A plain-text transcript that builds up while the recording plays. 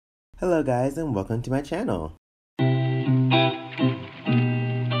Hello guys and welcome to my channel.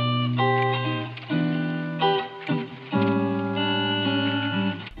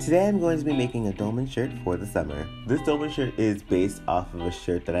 Today I'm going to be making a Dolman shirt for the summer. This Dolman shirt is based off of a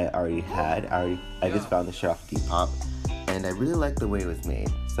shirt that I already had. I just found the shirt off Depop and I really like the way it was made.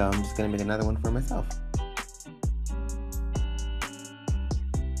 So I'm just going to make another one for myself.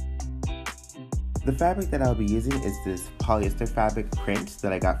 The fabric that I'll be using is this polyester fabric print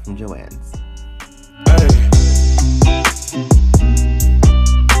that I got from Joann's.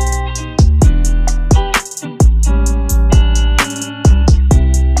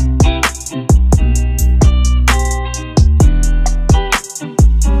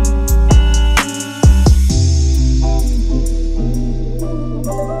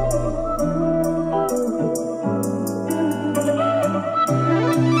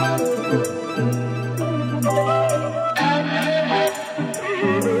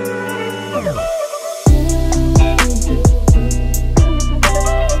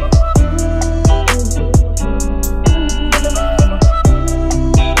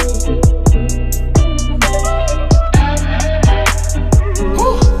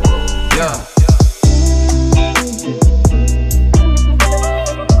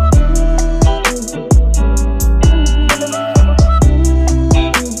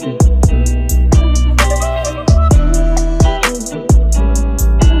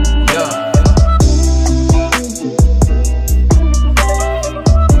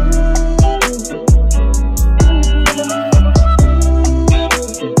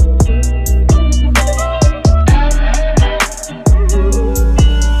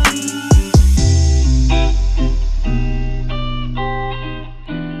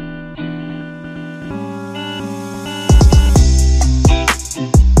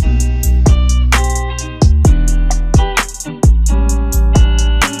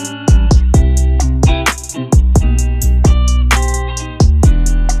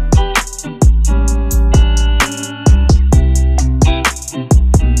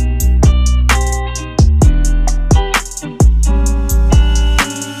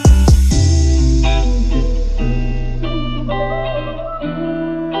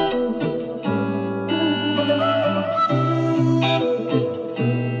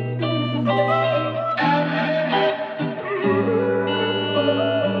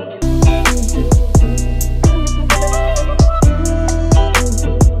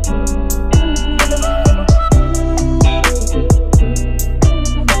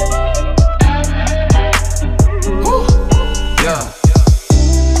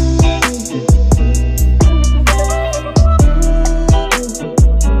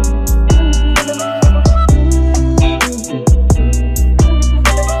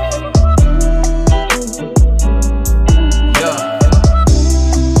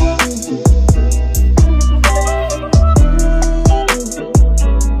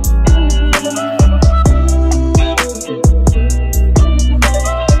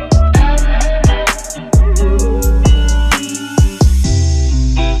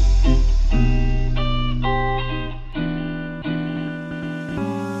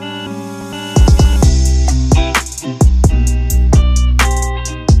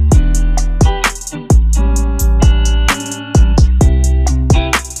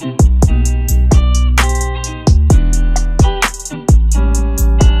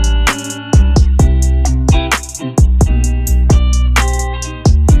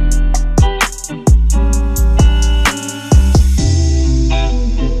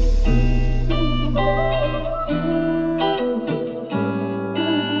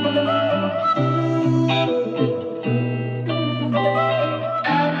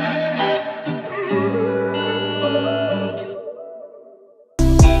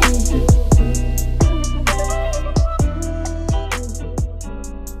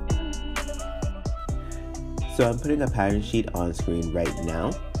 So I'm putting a pattern sheet on screen right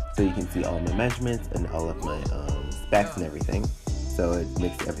now so you can see all my measurements and all of my specs and everything. So it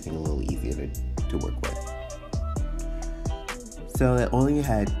makes everything a little easier to work with. So I only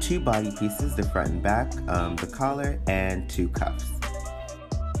had 2 body pieces, the front and back, the collar, and 2 cuffs.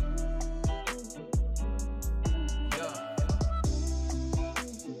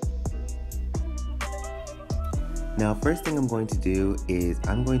 Now first thing I'm going to do is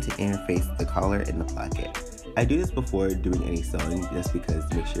I'm going to interface the collar and the placket. I do this before doing any sewing just because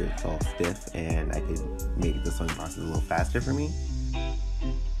to make sure it's all stiff and I can make the sewing process a little faster for me.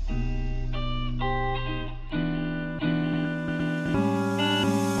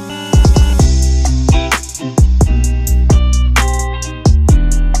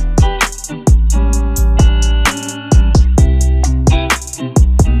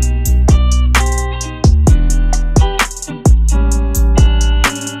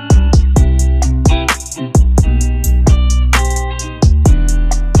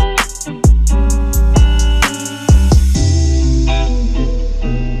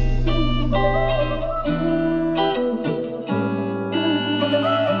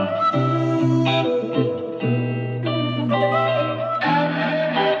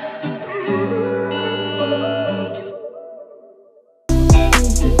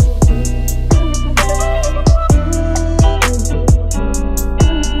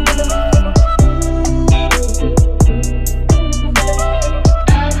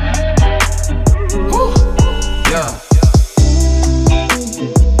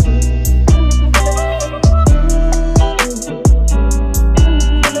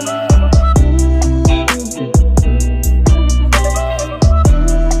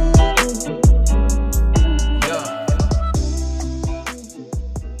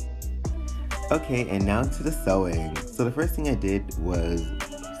 Okay, and now to the sewing. So the first thing I did was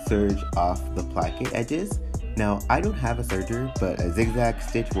serge off the placket edges. Now, I don't have a serger, but a zigzag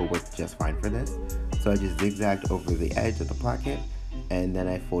stitch will work just fine for this. So I just zigzagged over the edge of the placket, and then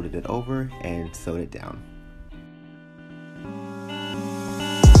I folded it over and sewed it down.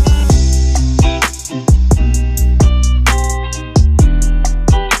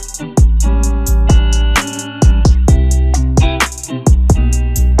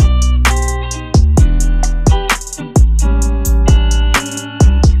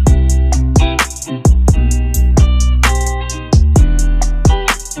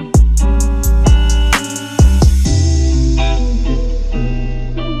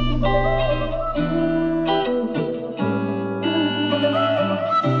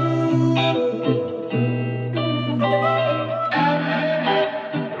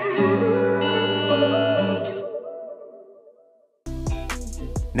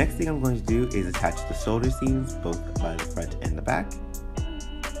 Next thing I'm going to do is attach the shoulder seams, both by the front and the back.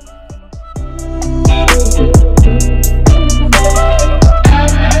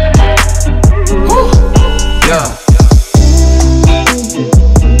 Yeah.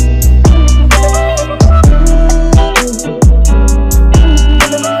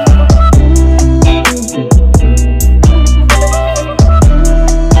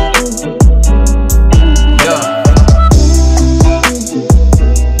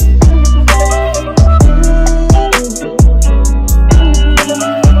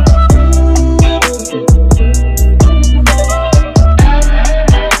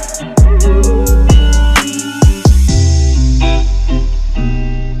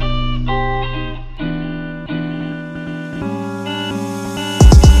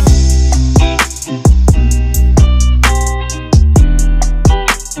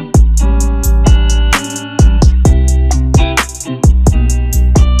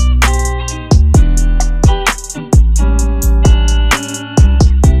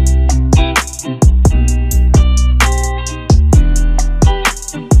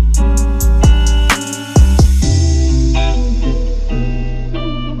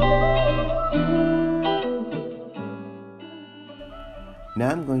 Now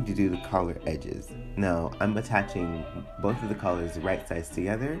I'm going to do the collar edges. Now I'm attaching both of the collars right sides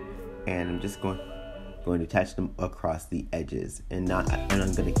together, and I'm just going to attach them across the edges, and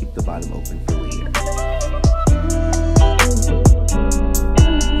I'm going to keep the bottom open for later.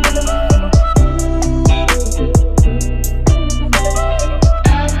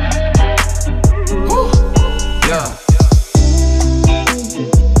 Yeah.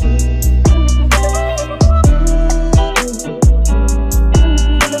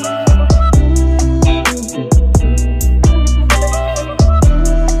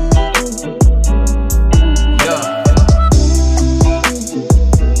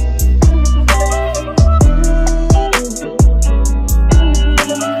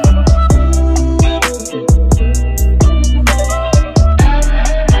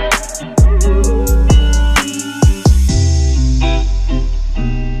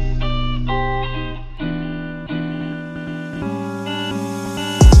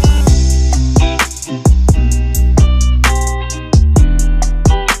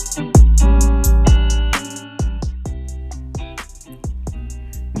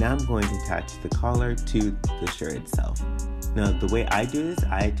 Now I'm going to attach the collar to the shirt itself. Now the way I do this,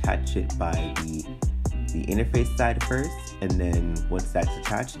 I attach it by the interface side first, and then once that's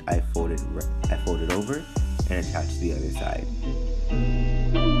attached, I fold it over and attach the other side.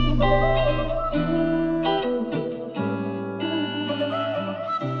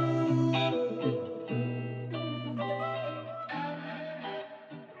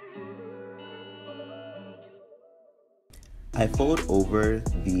 I fold over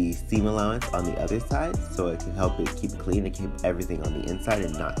the seam allowance on the other side so it can help it keep clean and keep everything on the inside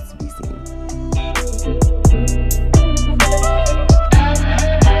and not to be seen.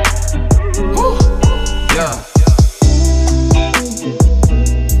 Yeah.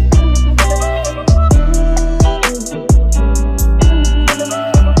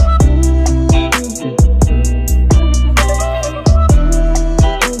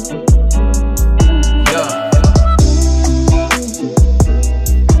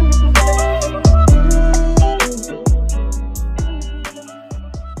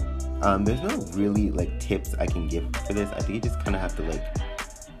 There's no really like tips I can give for this. I think you just kind of have to like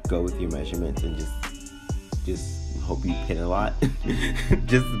go with your measurements and just hope you pin a lot.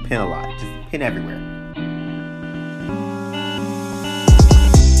 Just pin a lot. Just pin everywhere.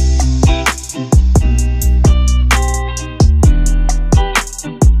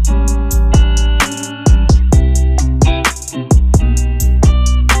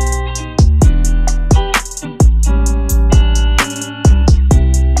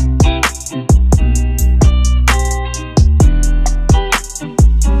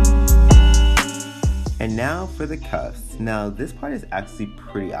 the cuffs. Now this part is actually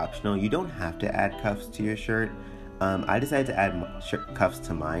pretty optional. You don't have to add cuffs to your shirt. I decided to add cuffs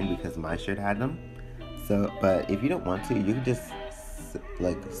to mine because my shirt had them. So, but if you don't want to, you can just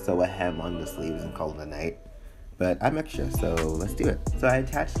like sew a hem on the sleeves and call it a night. But I'm extra, so let's do it. So I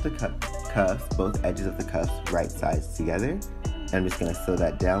attached the cuffs, both edges of the cuffs, right sides together. And I'm just gonna sew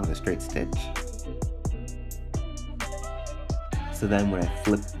that down with a straight stitch. So then when I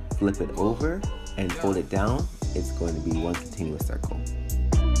flip it over and fold it down, it's going to be one continuous circle.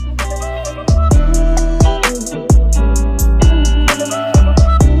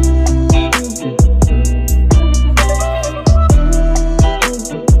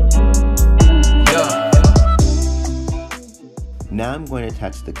 Now I'm going to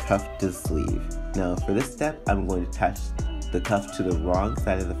attach the cuff to the sleeve. Now for this step, I'm going to attach the cuff to the wrong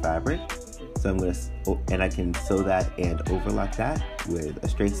side of the fabric. So I'm going to, and I can sew that and overlock that with a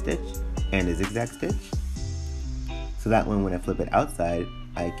straight stitch and a zigzag stitch. So that when I flip it outside,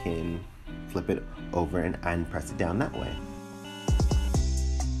 I can flip it over and press it down that way.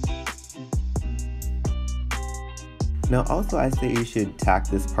 Now also I say you should tack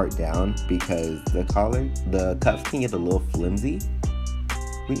this part down because the cuffs can get a little flimsy.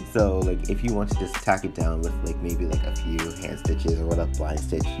 So like if you want to just tack it down with like maybe like a few hand stitches or a blind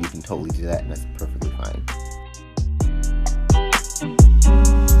stitch, you can totally do that and that's perfectly fine.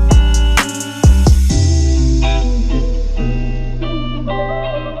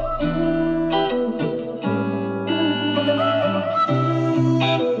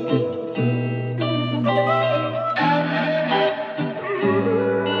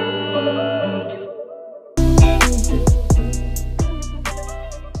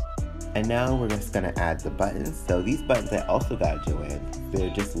 And now we're just gonna add the buttons. So these buttons I also got at Joann's. They're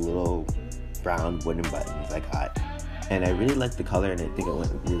just little brown wooden buttons I got. And I really like the color and I think it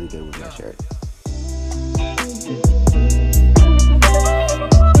went really good with my shirt.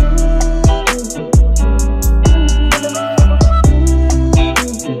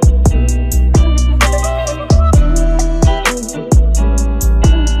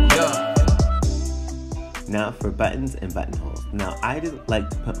 Now for buttons and buttonholes. Now I just like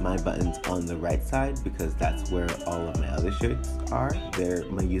to put my buttons on the right side because that's where all of my other shirts are.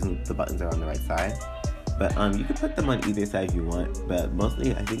 The buttons are on the right side. But you can put them on either side if you want. But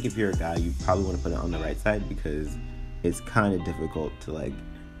mostly I think if you're a guy, you probably want to put it on the right side because it's kind of difficult to like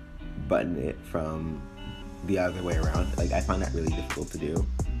button it from the other way around. Like I find that really difficult to do.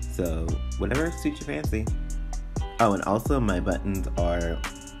 So whatever suits your fancy. Oh, and also my buttons are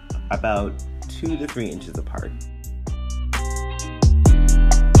about 2 to 3 inches apart.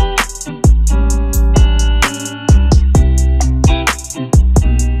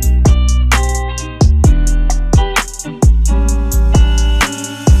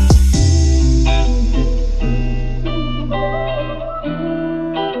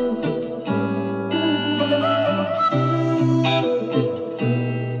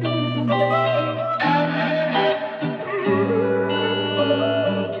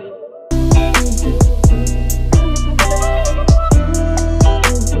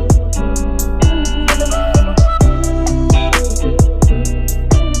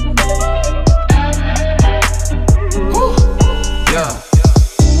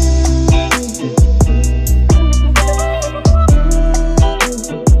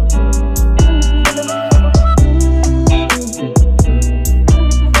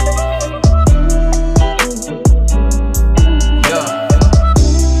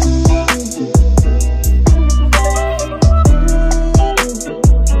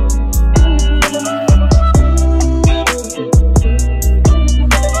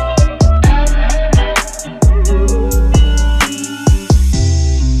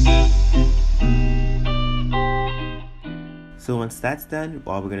 So once that's done,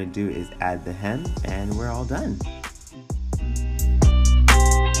 all we're gonna do is add the hem and we're all done.